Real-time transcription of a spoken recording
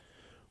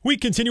We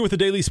continue with the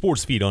daily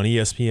sports feed on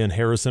ESPN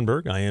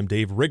Harrisonburg. I am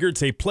Dave Rigger.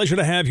 It's a pleasure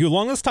to have you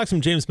along. Let's talk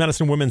some James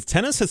Madison women's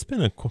tennis. It's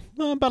been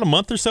about a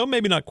month or so,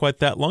 maybe not quite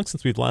that long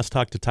since we've last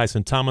talked to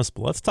Tyson Thomas,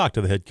 but let's talk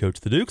to the head coach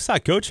of the Dukes. Hi,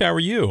 Coach. How are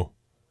you?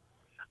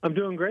 I'm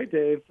doing great,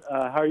 Dave.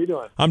 How are you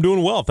doing? I'm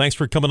doing well. Thanks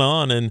for coming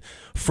on. And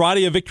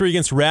Friday, a victory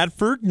against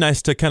Radford.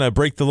 Nice to kind of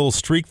break the little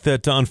streak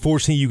that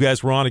unfortunately you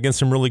guys were on against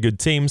some really good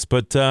teams.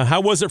 But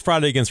how was it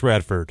Friday against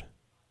Radford?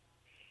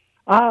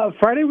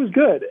 Friday was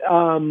good.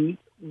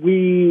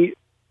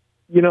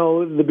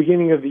 The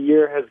beginning of the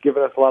year has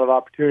given us a lot of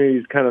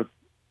opportunities to kind of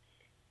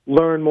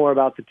learn more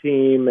about the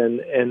team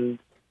and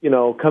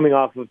coming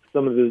off of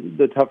some of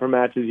the tougher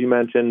matches you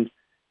mentioned,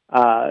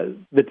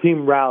 the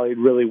team rallied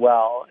really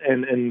well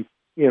and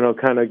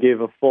kind of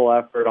gave a full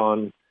effort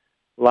on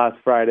last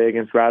Friday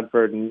against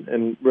Radford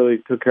and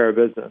really took care of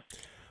business.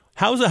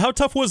 How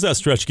tough was that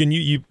stretch? Again,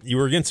 you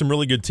were against some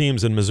really good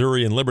teams in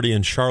Missouri and Liberty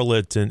and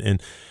Charlotte,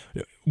 and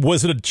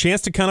was it a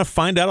chance to kind of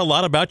find out a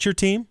lot about your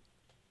team?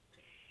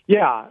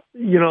 Yeah,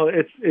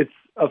 it's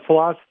a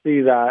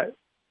philosophy that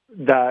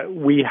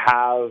we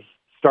have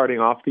starting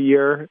off the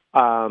year,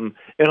 and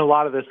a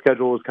lot of the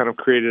schedule was kind of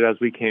created as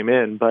we came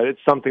in, but it's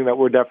something that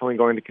we're definitely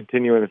going to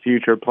continue in the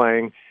future,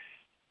 playing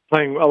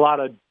a lot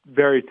of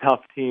very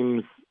tough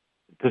teams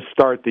to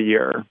start the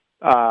year.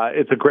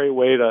 It's a great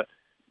way to,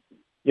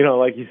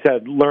 like you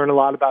said, learn a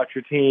lot about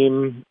your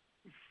team,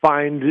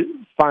 find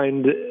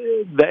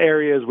the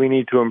areas we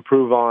need to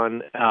improve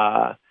on,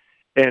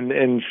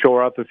 and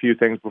shore up a few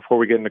things before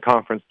we get into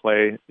conference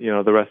play,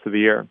 the rest of the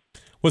year.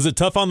 Was it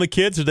tough on the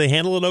kids? Did they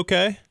handle it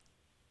okay?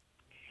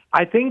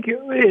 I think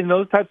in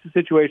those types of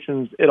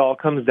situations, it all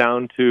comes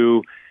down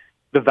to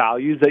the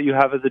values that you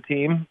have as a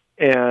team,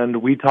 and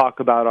we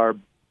talk about our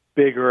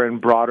bigger and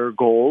broader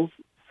goals.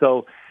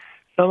 So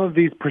some of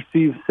these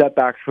perceived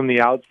setbacks from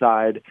the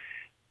outside,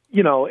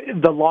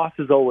 the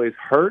losses always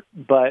hurt,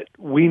 but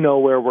we know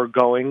where we're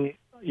going,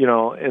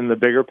 in the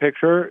bigger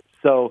picture.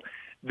 So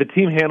the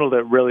team handled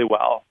it really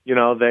well.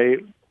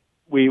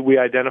 We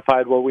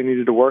identified what we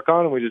needed to work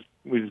on, and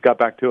we just got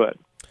back to it.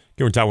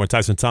 We're talking with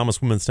Tyson Thomas,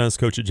 women's tennis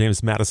coach at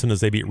James Madison, as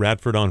they beat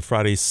Radford on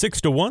Friday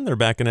 6-1. They're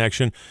back in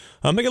action.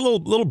 Make a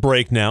little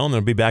break now, and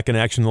they'll be back in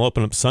action. They'll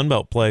open up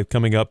Sunbelt play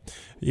coming up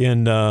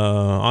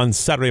on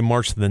Saturday,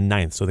 March the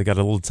 9th. So they got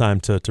a little time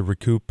to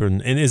recoup.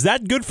 And is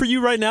that good for you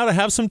right now to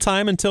have some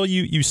time until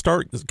you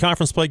start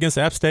conference play against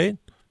App State?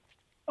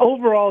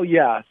 Overall,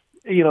 yes.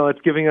 It's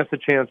giving us a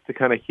chance to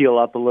kind of heal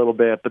up a little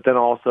bit, but then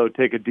also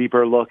take a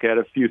deeper look at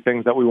a few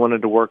things that we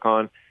wanted to work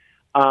on.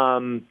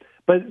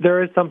 But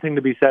there is something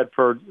to be said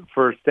for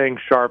staying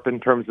sharp in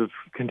terms of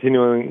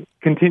continuingly,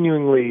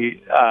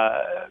 playing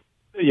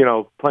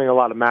a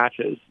lot of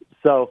matches.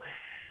 So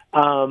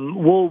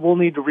we'll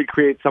need to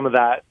recreate some of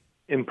that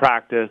in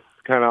practice,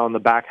 kind of on the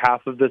back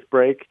half of this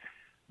break.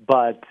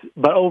 But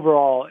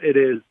overall, it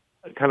is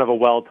kind of a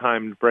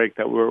well-timed break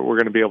that we're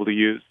going to be able to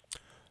use.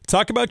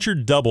 Talk about your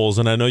doubles,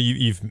 and I know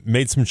you've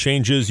made some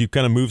changes. You've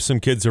kind of moved some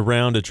kids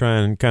around to try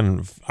and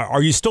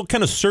are you still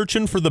kind of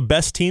searching for the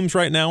best teams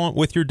right now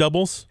with your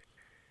doubles?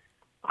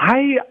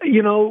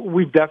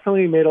 We've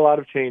definitely made a lot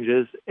of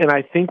changes, and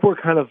I think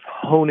we're kind of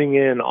honing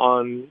in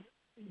on,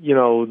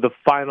 the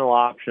final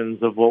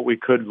options of what we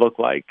could look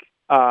like.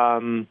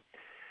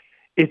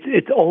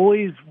 It's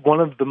always one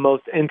of the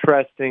most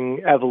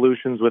interesting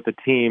evolutions with a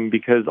team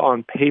because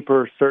on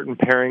paper, certain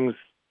pairings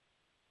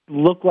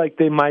look like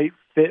they might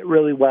fit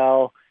really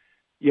well,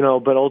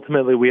 but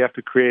ultimately we have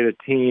to create a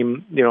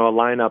team, a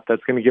lineup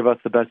that's going to give us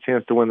the best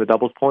chance to win the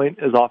doubles point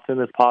as often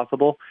as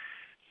possible.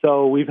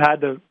 So we've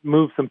had to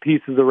move some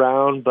pieces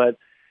around, but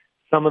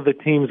some of the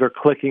teams are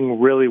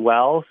clicking really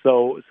well.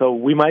 So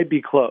we might be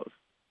close.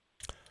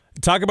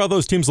 Talk about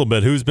those teams a little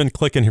bit. Who's been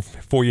clicking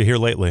for you here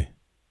lately?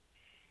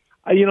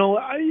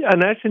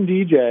 Anesh and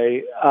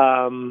DJ,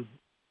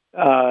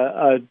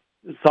 a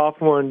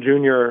sophomore and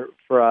junior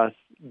for us,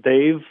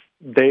 they've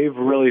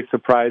really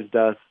surprised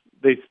us.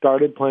 They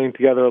started playing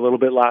together a little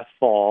bit last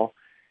fall.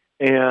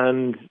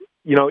 And,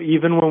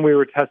 even when we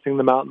were testing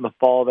them out in the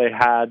fall, they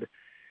had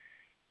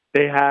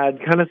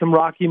kind of some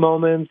rocky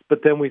moments,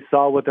 but then we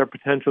saw what their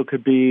potential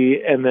could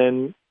be. And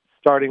then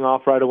starting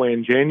off right away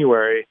in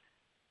January,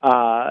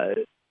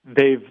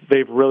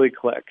 they've really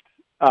clicked.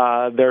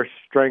 Their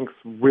strengths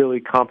really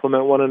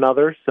complement one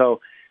another.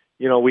 So,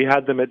 we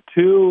had them at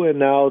 2, and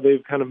now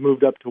they've kind of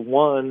moved up to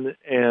 1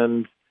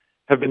 and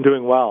have been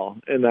doing well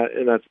in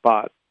that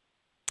spot.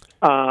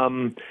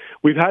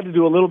 We've had to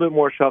do a little bit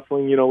more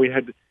shuffling. We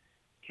had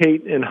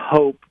Kate and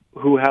Hope,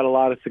 who had a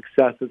lot of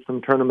success at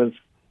some tournaments,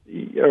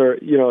 or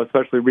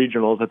especially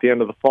regionals at the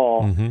end of the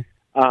fall.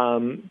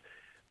 Mm-hmm.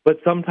 But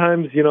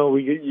sometimes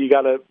you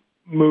got to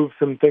move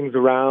some things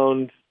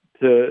around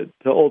to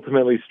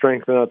ultimately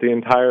strengthen out the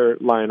entire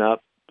lineup.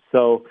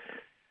 So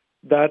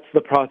that's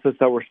the process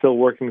that we're still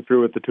working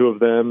through with the two of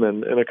them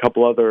and a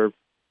couple other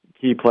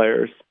key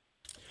players.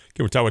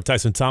 Okay, we're talking with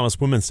Tyson Thomas,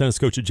 women's tennis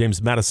coach at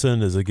James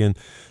Madison. As again,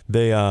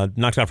 they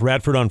knocked off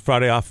Radford on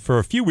Friday off for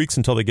a few weeks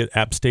until they get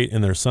App State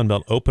in their Sun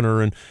Belt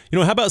opener. And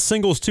how about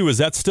singles too? Is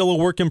that still a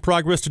work in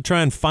progress to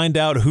try and find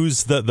out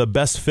who's the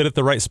best fit at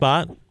the right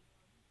spot?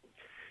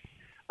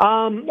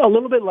 A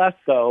little bit less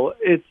so.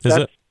 It's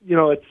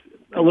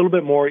a little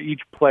bit more.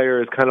 Each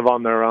player is kind of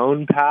on their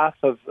own path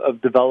of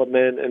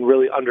development and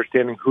really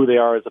understanding who they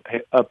are as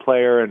a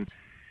player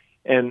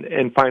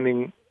and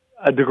finding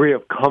a degree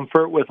of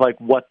comfort with like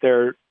what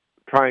they're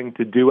trying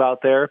to do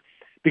out there,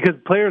 because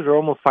players are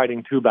almost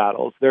fighting two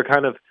battles. They're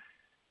kind of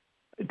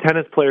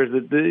tennis players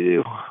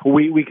that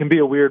we can be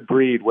a weird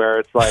breed where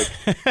it's like,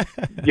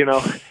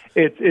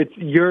 it's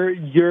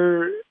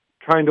you're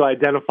trying to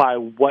identify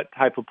what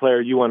type of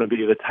player you want to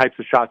be, the types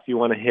of shots you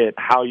want to hit,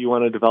 how you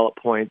want to develop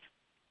points.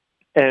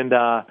 And,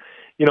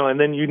 and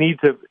then you need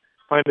to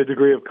find a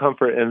degree of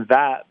comfort in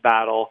that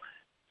battle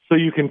so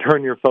you can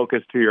turn your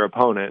focus to your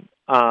opponent.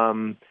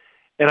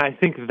 And I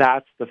think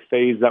that's the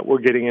phase that we're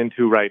getting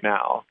into right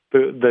now.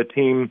 The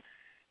team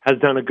has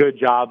done a good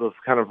job of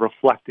kind of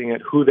reflecting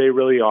at who they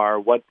really are,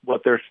 what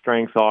their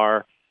strengths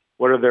are,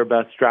 what are their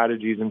best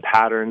strategies and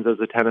patterns as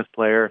a tennis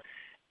player.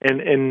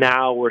 And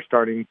now we're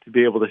starting to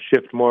be able to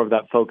shift more of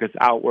that focus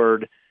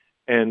outward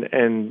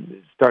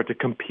and start to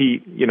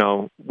compete,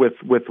 with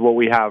what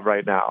we have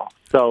right now.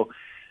 So,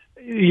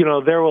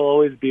 there will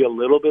always be a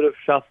little bit of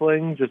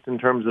shuffling just in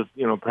terms of,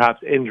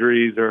 perhaps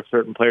injuries or if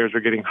certain players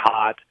are getting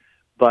hot.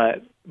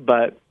 But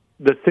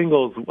the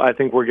singles, I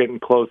think we're getting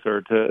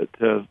closer to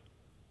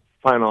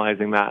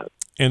finalizing that.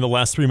 In the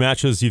last three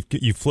matches,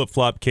 you've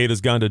flip-flopped. Kate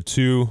has gone to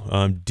 2.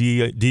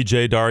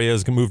 DJ Daria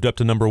has moved up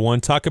to number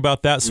 1. Talk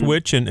about that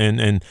switch,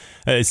 and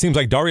it seems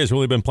like Daria's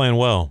really been playing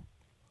well.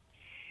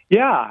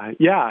 Yeah.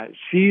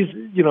 She's,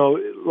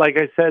 like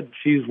I said,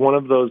 she's one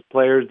of those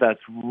players that's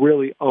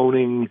really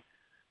owning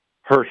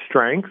her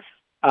strengths.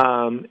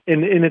 And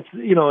it's,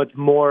 it's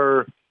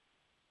more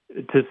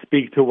to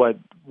speak to what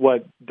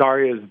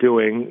Daria is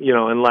doing,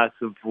 and less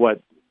of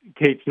what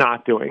Kate's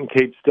not doing.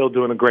 Kate's still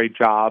doing a great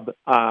job.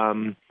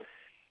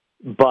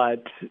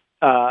 But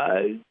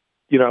Daria's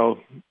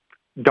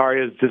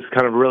just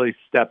kind of really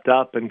stepped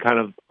up and kind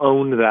of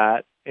owned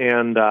that.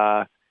 And,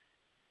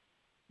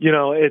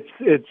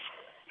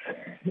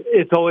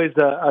 it's always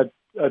a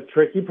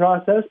tricky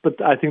process,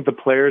 but I think the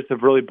players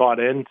have really bought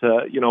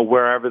into,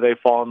 wherever they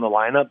fall in the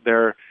lineup,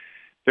 they're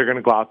going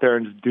to go out there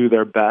and just do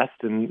their best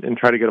and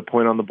try to get a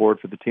point on the board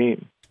for the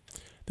team.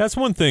 That's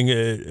one thing.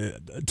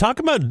 Talk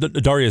about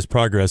Daria's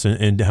progress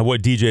and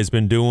what DJ's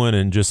been doing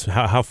and just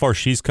how far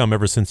she's come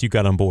ever since you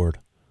got on board.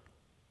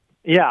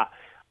 Yeah.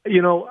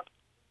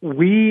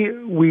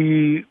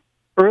 We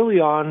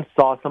early on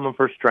saw some of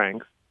her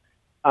strengths.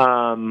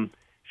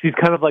 She's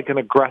kind of like an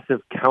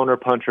aggressive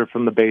counterpuncher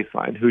from the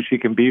baseline, who she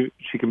can be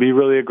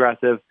really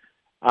aggressive,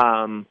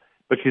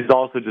 but she's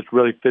also just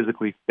really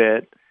physically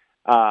fit.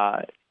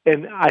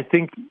 And I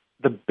think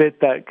the bit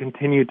that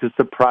continued to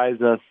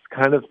surprise us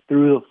kind of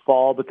through the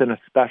fall, but then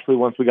especially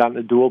once we got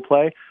into dual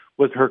play,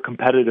 was her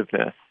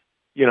competitiveness.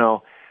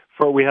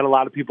 We had a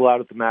lot of people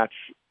out at the match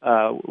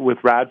with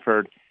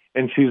Radford,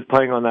 and she was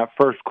playing on that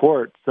first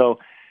court. So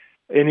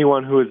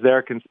anyone who is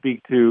there can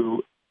speak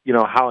to,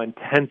 how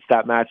intense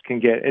that match can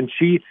get. And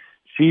she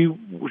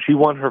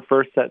won her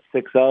first set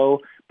 6-0,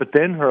 but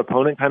then her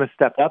opponent kind of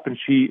stepped up and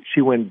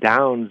she went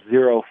down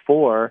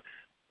 0-4,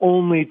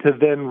 only to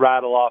then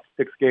rattle off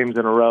 6 games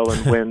in a row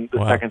and win the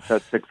Wow. second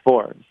set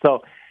 6-4.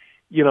 So,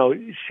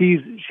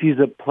 she's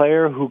a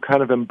player who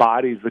kind of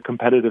embodies the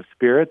competitive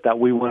spirit that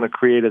we want to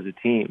create as a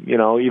team.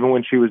 Even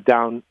when she was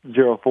down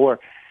 0-4,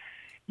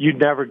 you'd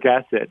never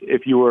guess it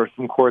if you were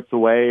some courts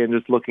away and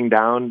just looking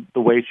down, the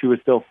way she was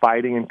still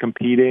fighting and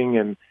competing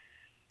and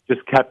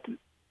just kept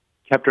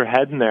her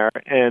head in there,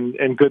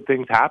 and good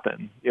things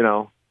happen,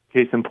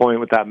 case in point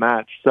with that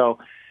match. So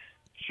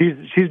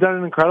she's done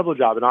an incredible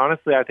job. And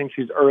honestly, I think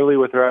she's early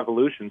with her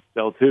evolution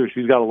still too.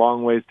 She's got a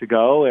long ways to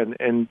go,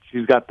 and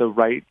she's got the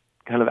right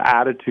kind of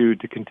attitude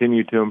to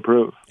continue to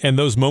improve. And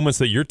those moments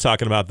that you're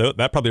talking about,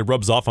 that probably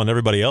rubs off on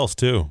everybody else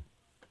too.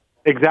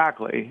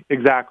 Exactly.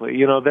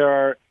 There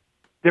are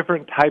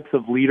different types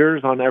of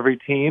leaders on every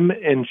team,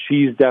 and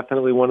she's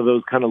definitely one of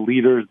those kind of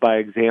leaders by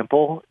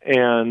example.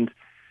 And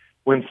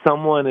when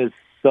someone is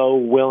so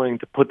willing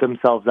to put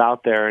themselves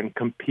out there and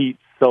compete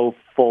so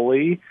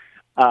fully,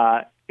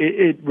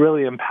 it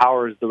really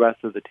empowers the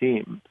rest of the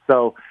team.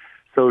 So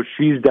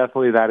she's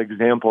definitely that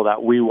example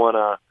that we want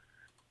to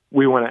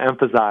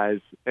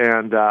emphasize,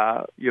 and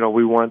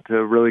we want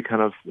to really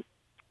kind of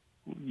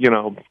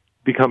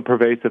become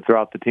pervasive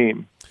throughout the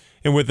team.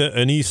 And with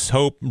Anise,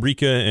 Hope,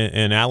 Rika,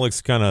 and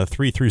Alex kind of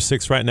 3 through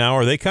 6 right now,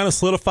 are they kind of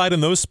solidified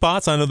in those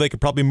spots? I know they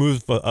could probably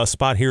move a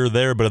spot here or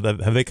there, but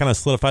have they kind of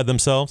solidified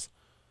themselves?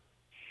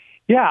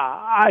 Yeah,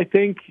 I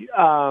think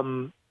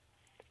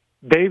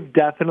they've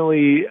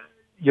definitely,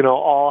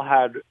 all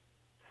had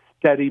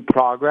steady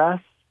progress.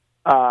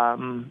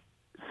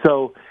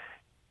 So,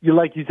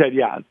 like you said,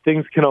 yeah,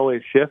 things can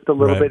always shift a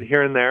little bit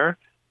here and there,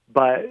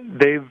 but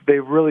they've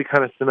really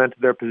kind of cemented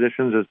their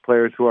positions as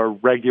players who are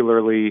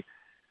regularly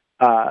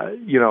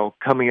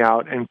coming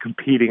out and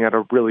competing at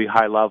a really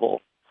high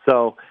level.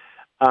 So,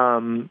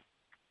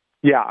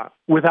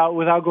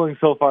 without going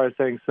so far as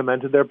saying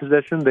cemented their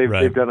position,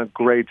 they've done a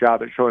great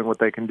job at showing what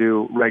they can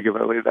do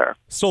regularly there.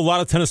 Still a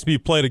lot of tennis to be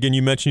played. Again,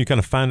 you mentioned you kind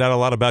of find out a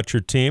lot about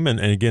your team, and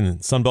again,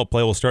 Sunbelt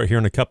play will start here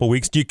in a couple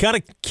weeks. Do you kind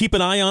of keep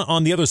an eye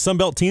on the other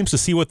Sunbelt teams to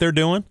see what they're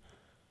doing?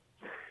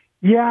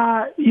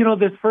 Yeah,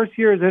 this first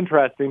year is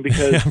interesting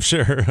because I'm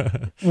sure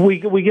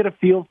we get a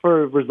feel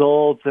for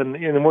results, and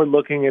we're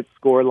looking at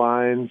score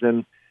lines,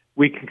 and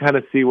we can kind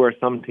of see where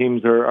some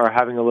teams are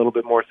having a little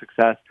bit more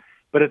success.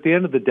 But at the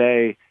end of the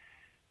day,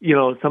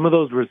 some of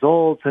those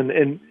results,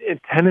 and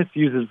tennis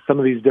uses some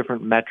of these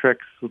different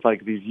metrics with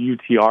like these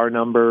UTR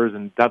numbers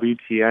and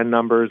WTN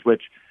numbers,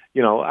 which,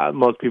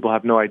 most people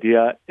have no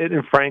idea.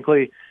 And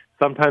frankly,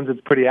 sometimes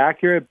it's pretty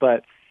accurate,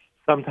 but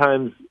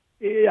sometimes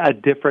a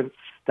different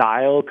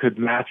style could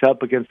match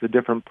up against a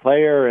different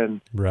player.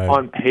 And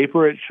on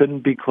paper, it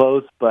shouldn't be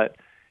close, but,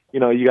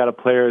 you got a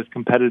player as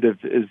competitive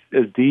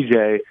as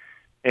DJ,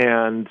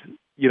 and,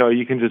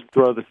 you can just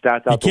throw the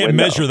stats out the window. You can't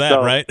measure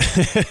that,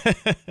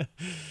 right?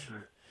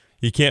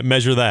 You can't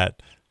measure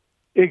that.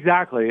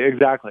 Exactly.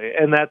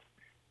 And that's,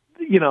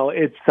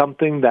 it's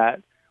something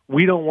that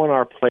we don't want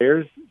our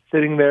players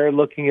sitting there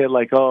looking at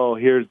like, oh,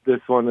 here's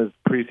this one is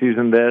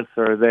preseason this,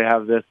 or they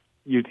have this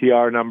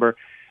UTR number.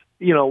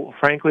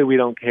 Frankly, we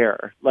don't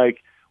care.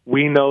 Like,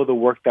 we know the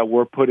work that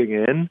we're putting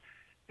in,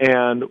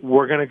 and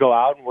we're going to go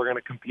out and we're going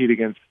to compete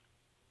against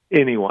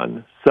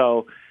anyone.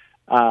 So,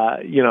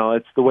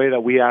 it's the way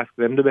that we ask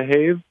them to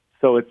behave.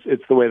 So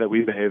it's the way that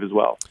we behave as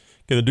well.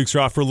 Okay, the Dukes are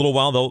off for a little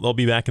while. They'll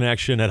be back in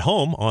action at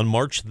home on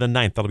March the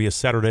 9th. That'll be a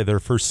Saturday, their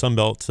first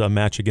Sunbelt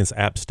match against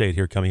App State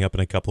here coming up in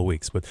a couple of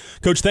weeks. But,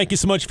 Coach, thank you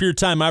so much for your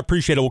time. I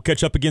appreciate it. We'll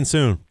catch up again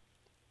soon.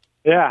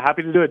 Yeah,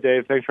 happy to do it,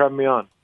 Dave. Thanks for having me on.